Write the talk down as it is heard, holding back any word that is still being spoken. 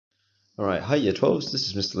Alright, hi Year 12s,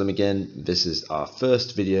 this is Mr. Lim again. This is our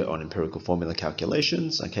first video on empirical formula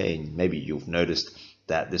calculations. Okay, and maybe you've noticed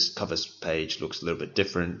that this cover page looks a little bit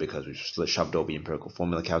different because we've shoved all the empirical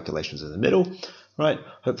formula calculations in the middle. Right,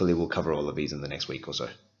 hopefully we'll cover all of these in the next week or so.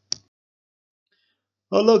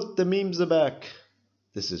 Oh look, the memes are back.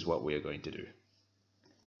 This is what we are going to do.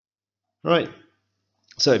 Right,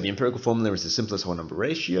 so the empirical formula is the simplest whole number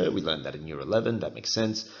ratio. We learned that in year 11, that makes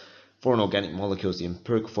sense. For organic molecules, the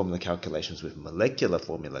empirical formula calculations with molecular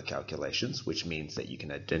formula calculations, which means that you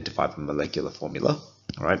can identify the molecular formula,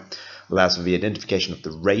 all right, allows for the identification of the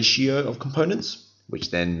ratio of components, which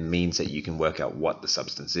then means that you can work out what the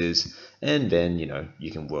substance is, and then,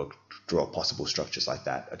 you can draw possible structures like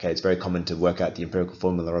that. Okay, it's very common to work out the empirical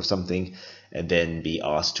formula of something and then be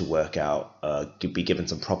asked to work out, be given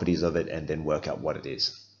some properties of it, and then work out what it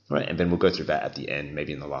is. All right, and then we'll go through that at the end,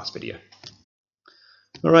 maybe in the last video.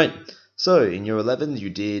 All right, so in year 11,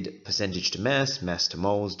 you did percentage to mass, mass to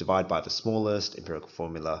moles, divide by the smallest, empirical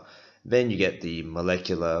formula. Then you get the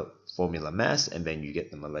molecular formula mass, and then you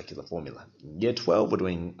get the molecular formula. In year 12, we're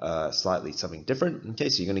doing slightly something different. Okay,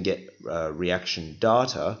 so you're going to get reaction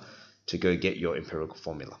data to go get your empirical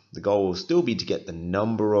formula. The goal will still be to get the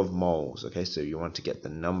number of moles. Okay, so you want to get the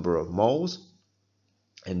number of moles,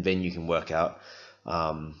 and then you can work out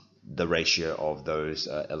the ratio of those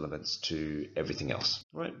elements to everything else.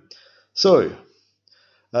 Right. So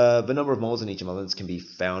the number of moles in each element can be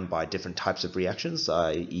found by different types of reactions,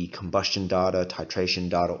 i.e. combustion data,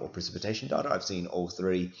 titration data, or precipitation data. I've seen all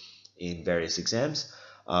three in various exams.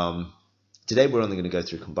 Today we're only going to go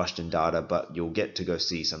through combustion data, but you'll get to go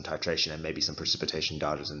see some titration and maybe some precipitation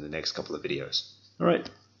data in the next couple of videos. All right.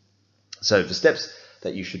 So the steps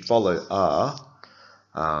that you should follow are,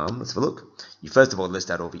 let's have a look. You first of all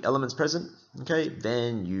list out all the elements present. Okay.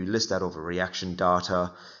 Then you list out all the reaction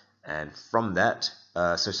data. And from that,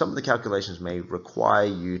 so some of the calculations may require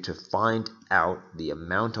you to find out the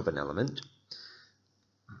amount of an element,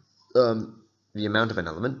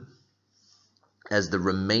 as the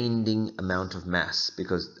remaining amount of mass,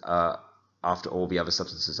 because after all the other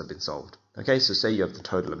substances have been solved. Okay, so say you have the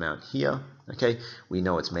total amount here. Okay, we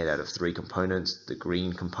know it's made out of 3 components, the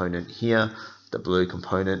green component here, the blue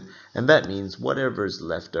component, and that means whatever is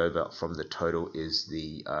left over from the total is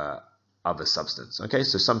the other substance. Okay,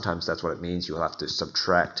 so sometimes that's what it means. You'll have to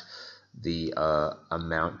subtract the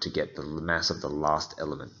amount to get the mass of the last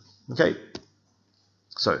element. Okay,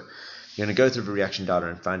 so you're going to go through the reaction data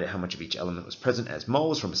and find out how much of each element was present as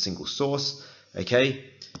moles from a single source. Okay,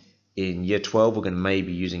 in year 12 we're going to maybe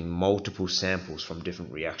be using multiple samples from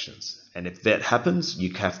different reactions, and if that happens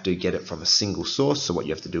you have to get it from a single source. So what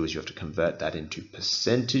you have to do is you have to convert that into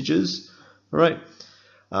percentages. All right.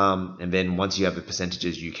 And then once you have the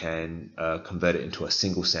percentages, you can convert it into a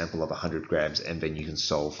single sample of 100 grams, and then you can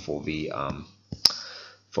solve for the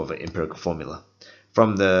empirical formula.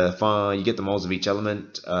 From the you get the moles of each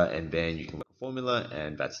element, and then you can work a formula,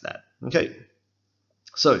 and that's that. Okay.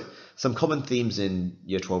 So some common themes in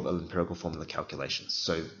year 12 empirical formula calculations.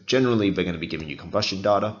 So generally they're going to be giving you combustion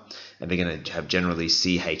data, and they're going to have generally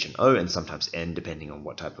C, H, and O, and sometimes N depending on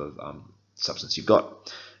what type of substance you've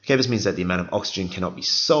got. Okay, this means that the amount of oxygen cannot be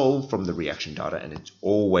solved from the reaction data, and it's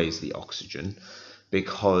always the oxygen,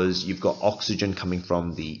 because you've got oxygen coming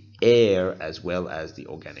from the air as well as the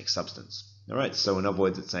organic substance. All right, so in other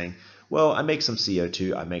words, it's saying, well, I make some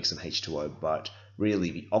CO2, I make some H2O, but really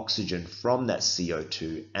the oxygen from that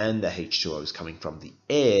CO2 and the H2O is coming from the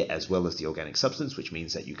air as well as the organic substance, which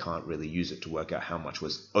means that you can't really use it to work out how much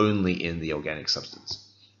was only in the organic substance.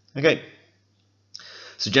 Okay.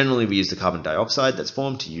 So generally we use the carbon dioxide that's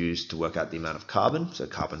formed to work out the amount of carbon. So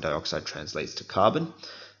carbon dioxide translates to carbon.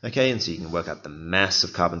 Okay, and so you can work out the mass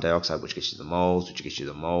of carbon dioxide, which gets you the moles, which gets you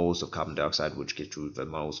the moles of carbon dioxide, which gets you the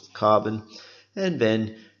moles of carbon. And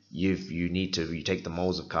then you take the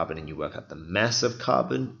moles of carbon and you work out the mass of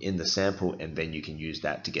carbon in the sample, and then you can use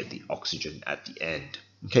that to get the oxygen at the end.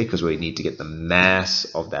 Okay, because we need to get the mass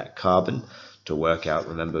of that carbon to work out.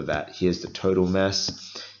 Remember that here's the total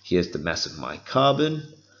mass. Here's the mass of my carbon.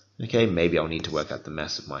 Okay, maybe I'll need to work out the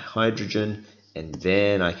mass of my hydrogen, and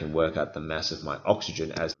then I can work out the mass of my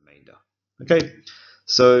oxygen as remainder. Okay,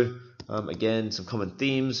 so again, some common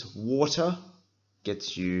themes. Water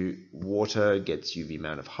gets you the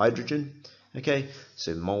amount of hydrogen. Okay,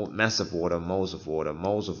 so mass of water, moles of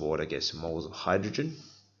water gets moles of hydrogen.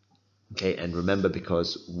 Okay, and remember,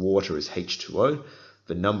 because water is H2O,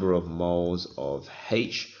 the number of moles of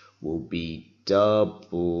H will be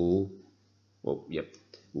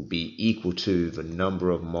will be equal to the number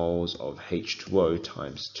of moles of H2O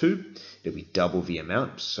times 2. It'll be double the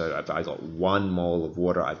amount. So if I got 1 mole of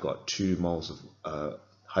water, I've got 2 moles of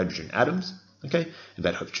hydrogen atoms. Okay, and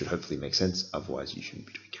that should hopefully make sense. Otherwise, you shouldn't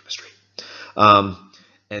be doing chemistry.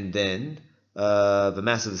 And then the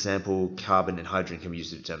mass of the sample, carbon and hydrogen can be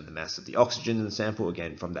used to determine the mass of the oxygen in the sample,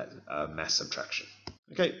 again from that mass subtraction.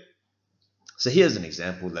 Okay, so here's an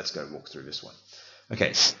example. Let's go walk through this one.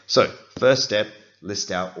 Okay, so first step,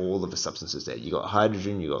 list out all of the substances there. You got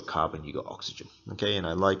hydrogen, you got carbon, you got oxygen. Okay, and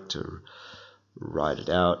I like to write it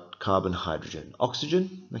out: carbon, hydrogen,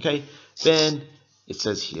 oxygen. Okay, then it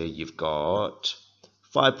says here you've got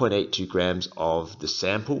 5.82 grams of the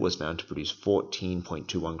sample was found to produce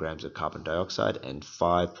 14.21 grams of carbon dioxide and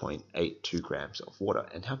 5.82 grams of water.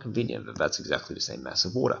 And how convenient that that's exactly the same mass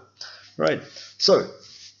of water. Right, so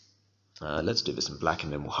let's do this in black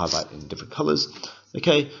and then we'll highlight in different colors.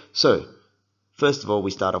 Okay, so first of all,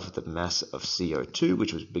 we start off with the mass of CO2,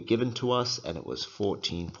 which was given to us, and it was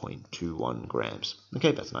 14.21 grams.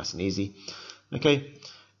 Okay, that's nice and easy. Okay,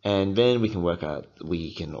 and then we can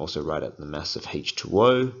also write out the mass of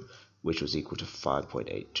H2O, which was equal to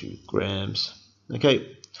 5.82 grams.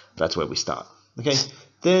 Okay, that's where we start. Okay,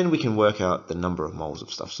 then we can work out the number of moles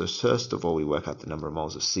of stuff. So first of all, we work out the number of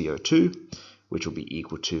moles of CO2, which will be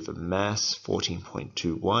equal to the mass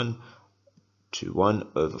 14.21 to 1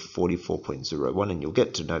 over 44.01, and you'll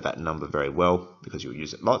get to know that number very well because you'll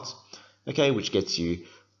use it lots. Okay, which gets you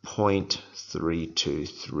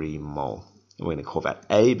 0.323 mole. And we're going to call that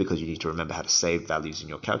A because you need to remember how to save values in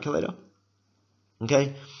your calculator.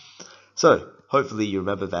 Okay, so hopefully you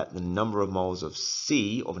remember that the number of moles of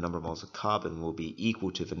C, or the number of moles of carbon, will be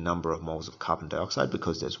equal to the number of moles of carbon dioxide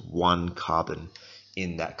because there's one carbon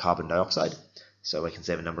in that carbon dioxide. So I can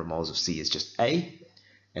say the number of moles of C is just A.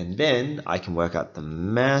 And then I can work out the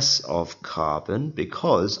mass of carbon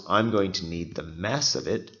because I'm going to need the mass of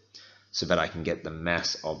it so that I can get the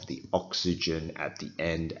mass of the oxygen at the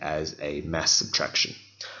end as a mass subtraction.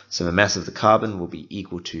 So the mass of the carbon will be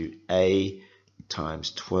equal to A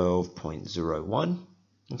times 12.01,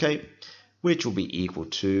 okay, which will be equal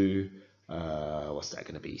to, what's that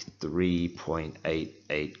going to be,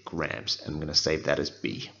 3.88 grams. And I'm going to save that as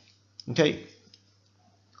B. Okay,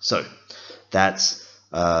 so that's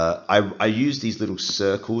I use these little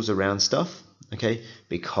circles around stuff, okay,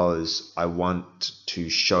 because I want to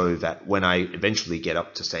show that when I eventually get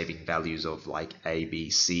up to saving values of like A, B,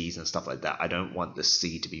 C's and stuff like that, I don't want the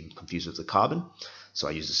C to be confused with the carbon. So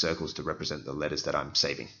I use the circles to represent the letters that I'm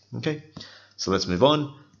saving. Okay, so let's move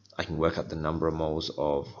on. I can work out the number of moles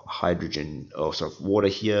of hydrogen, or sorry, water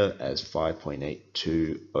here as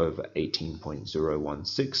 5.82 over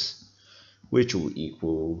 18.016, which will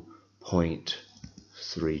equal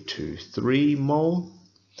 0.323 mole.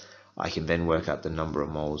 I can then work out the number of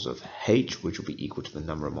moles of H, which will be equal to the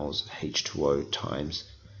number of moles of H2O times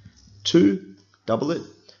 2, double it,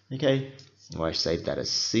 okay, or I save that as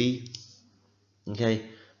C, okay.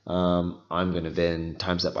 I'm going to then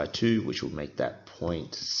times that by 2, which will make that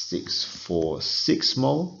 0.646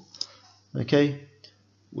 mole, okay,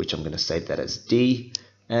 which I'm going to save that as D,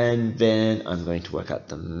 and then I'm going to work out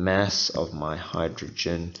the mass of my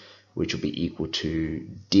hydrogen, which will be equal to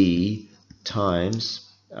D times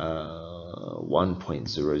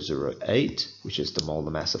 1.008, which is the molar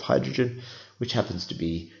mass of hydrogen, which happens to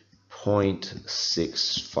be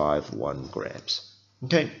 0.651 grams.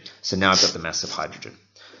 Okay, so now I've got the mass of hydrogen.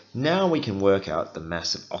 Now we can work out the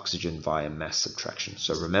mass of oxygen via mass subtraction.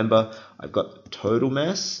 So remember, I've got the total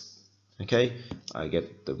mass, okay, I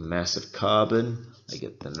get the mass of carbon, I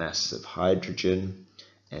get the mass of hydrogen,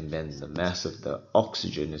 and then the mass of the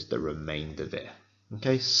oxygen is the remainder there.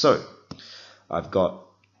 Okay, so I've got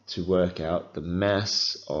to work out the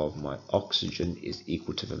mass of my oxygen is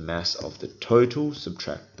equal to the mass of the total,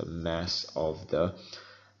 subtract the mass of the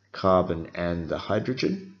carbon and the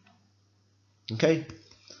hydrogen. Okay,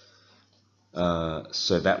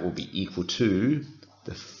 so that will be equal to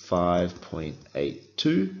the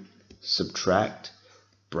 5.82, subtract,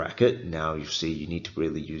 bracket. Now you see you need to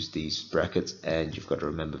really use these brackets, and you've got to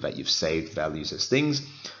remember that you've saved values as things,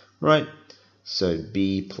 right? So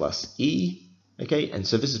B plus E, okay, and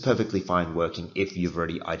so this is perfectly fine working if you've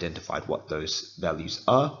already identified what those values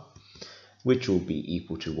are, which will be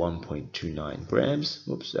equal to 1.29 grams.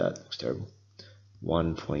 Whoops, that looks terrible.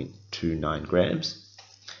 1.29 grams.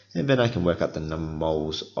 And then I can work out the number of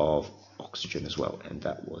moles of oxygen as well, and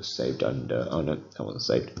that was saved under, oh no, that wasn't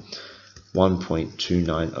saved.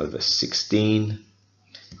 1.29 over 16,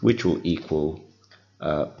 which will equal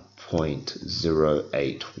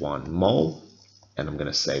 0.081 mole, and I'm going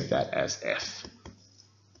to save that as F.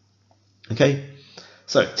 Okay,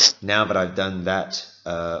 so now that I've done that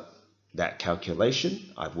that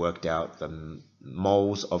calculation, I've worked out the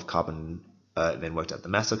moles of carbon, then worked out the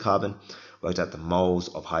mass of carbon, worked out the moles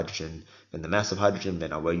of hydrogen and the mass of hydrogen,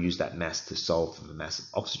 then I will use that mass to solve for the mass of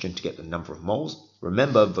oxygen to get the number of moles.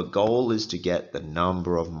 Remember, the goal is to get the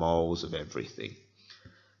number of moles of everything.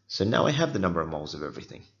 So now I have the number of moles of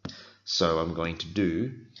everything. So I'm going to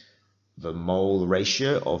do the mole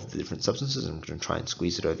ratio of the different substances. I'm going to try and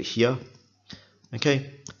squeeze it over here.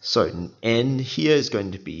 Okay, so N here is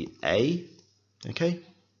going to be A. Okay,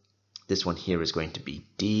 this one here is going to be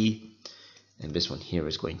D, and this one here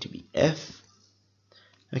is going to be F.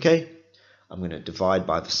 Okay, I'm going to divide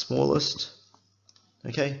by the smallest.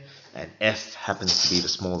 Okay, and F happens to be the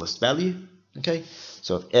smallest value. Okay,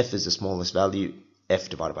 so if F is the smallest value, F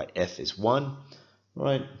divided by F is 1,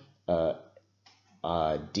 right?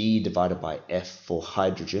 D divided by F for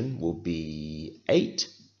hydrogen will be 8.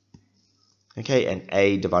 Okay, and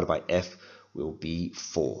A divided by F will be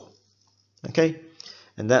 4. Okay,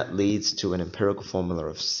 and that leads to an empirical formula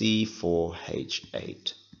of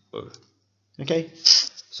C4H8O. Okay,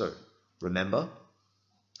 so remember,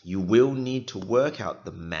 you will need to work out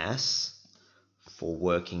the mass for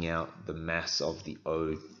working out the mass of the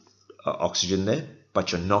oxygen there,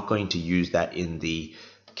 but you're not going to use that in the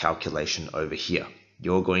calculation over here.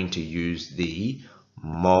 You're going to use the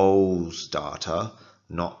moles data,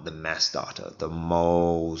 not the mass data, the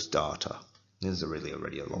moles data. This is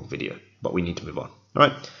already a long video, but we need to move on. All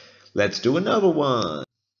right, let's do another one.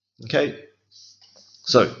 Okay,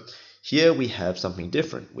 so here we have something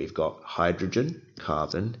different. We've got hydrogen,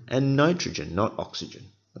 carbon, and nitrogen, not oxygen.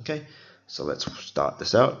 Okay, so let's start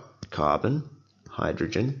this out. Carbon,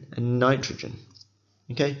 hydrogen, and nitrogen.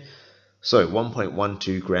 Okay, so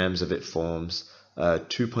 1.12 grams of it forms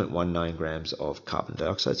 2.19 grams of carbon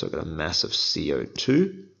dioxide. So I've got a mass of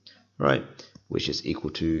CO2, right, which is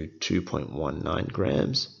equal to 2.19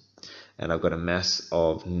 grams. And I've got a mass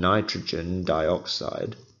of nitrogen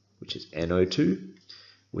dioxide, which is NO2,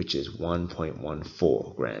 which is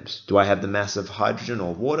 1.14 grams. Do I have the mass of hydrogen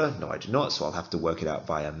or water? No, I do not, so I'll have to work it out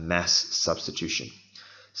via mass substitution.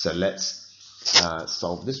 So let's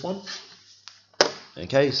solve this one.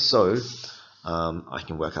 Okay, so I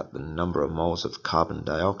can work out the number of moles of carbon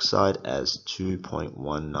dioxide as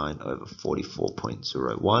 2.19 over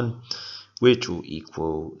 44.01, which will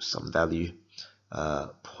equal some value,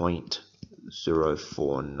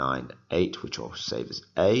 0.0498, which I'll save as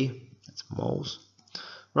A. That's moles.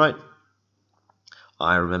 Right.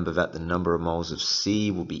 I remember that the number of moles of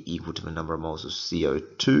C will be equal to the number of moles of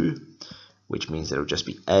CO2, which means that it will just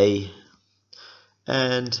be A.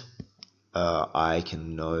 And I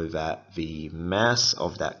can know that the mass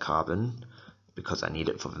of that carbon, because I need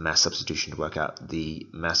it for the mass substitution to work out the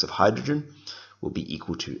mass of hydrogen, will be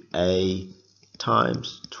equal to A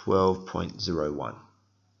times 12.01.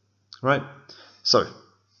 Right? So,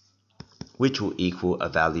 which will equal a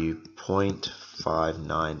value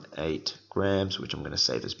 0.598 grams, which I'm going to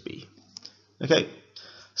save as B. Okay,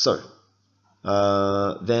 so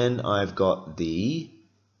then I've got the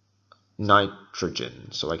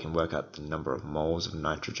nitrogen, so I can work out the number of moles of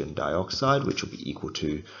nitrogen dioxide, which will be equal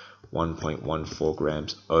to 1.14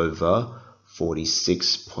 grams over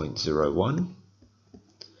 46.01,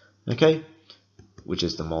 okay, which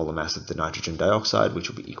is the molar mass of the nitrogen dioxide, which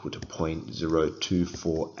will be equal to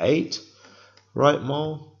 0.0248 right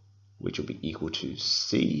mole, which will be equal to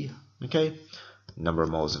C. Okay, number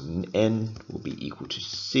of moles of N will be equal to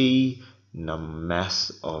C. Mass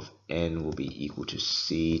of N will be equal to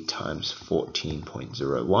C times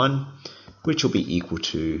 14.01, which will be equal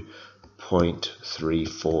to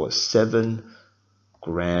 0.347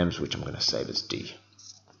 grams, which I'm going to save as D.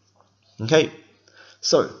 Okay,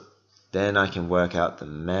 so then I can work out the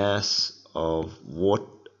mass of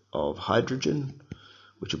hydrogen,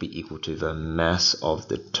 which will be equal to the mass of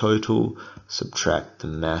the total, subtract the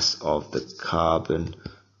mass of the carbon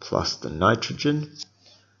plus the nitrogen,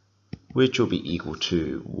 which will be equal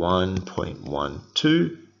to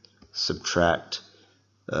 1.12, subtract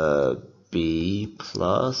B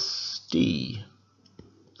plus D,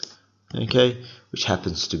 okay, which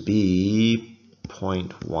happens to be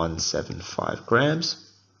 0.175 grams.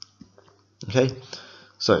 Okay,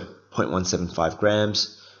 so 0.175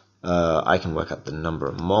 grams. I can work out the number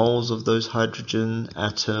of moles of those hydrogen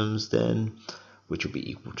atoms then, which will be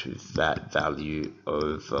equal to that value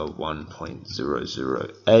over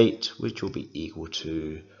 1.008, which will be equal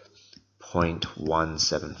to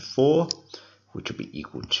 0.174, which will be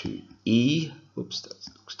equal to E. Oops, that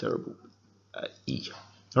looks terrible. E.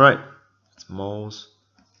 All right, that's moles.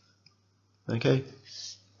 Okay.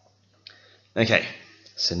 Okay.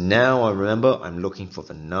 So now I remember I'm looking for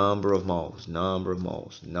the number of moles, not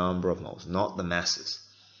the masses.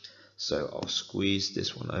 So I'll squeeze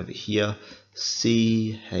this one over here,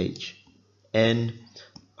 CH N.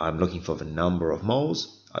 I'm looking for the number of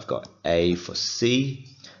moles. I've got A for C,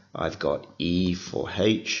 I've got E for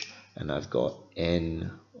H, and I've got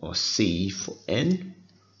N or C for N.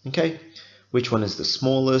 Okay, which one is the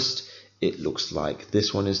smallest? It looks like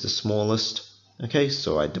this one is the smallest. Okay,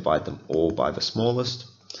 so I divide them all by the smallest.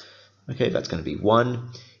 Okay, that's going to be 1.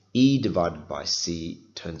 E divided by C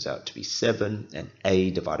turns out to be 7, and A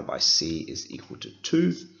divided by C is equal to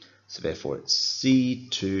 2. So therefore it's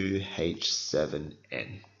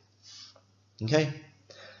C2H7N. Okay,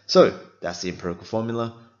 so that's the empirical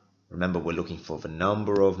formula. Remember, we're looking for the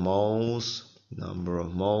number of moles,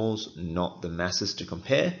 not the masses to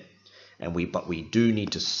compare. But we do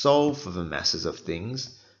need to solve for the masses of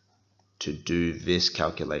things to do this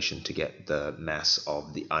calculation to get the mass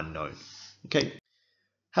of the unknown. Okay,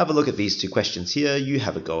 have a look at these two questions here. You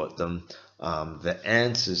have a go at them. The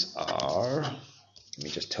answers are, let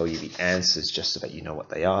me just tell you the answers just so that you know what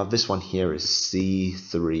they are. This one here is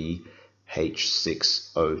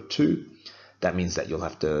C3H6O2. That means that you'll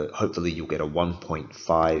have to, hopefully you'll get a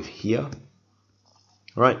 1.5 here,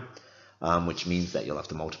 right? Which means that you'll have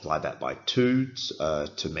to multiply that by 2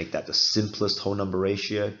 to make that the simplest whole number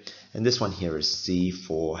ratio. And this one here is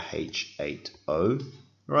C4H8O,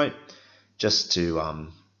 right? Just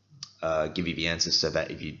to give you the answers so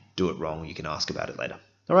that if you do it wrong, you can ask about it later.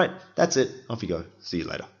 All right, that's it. Off you go. See you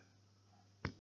later.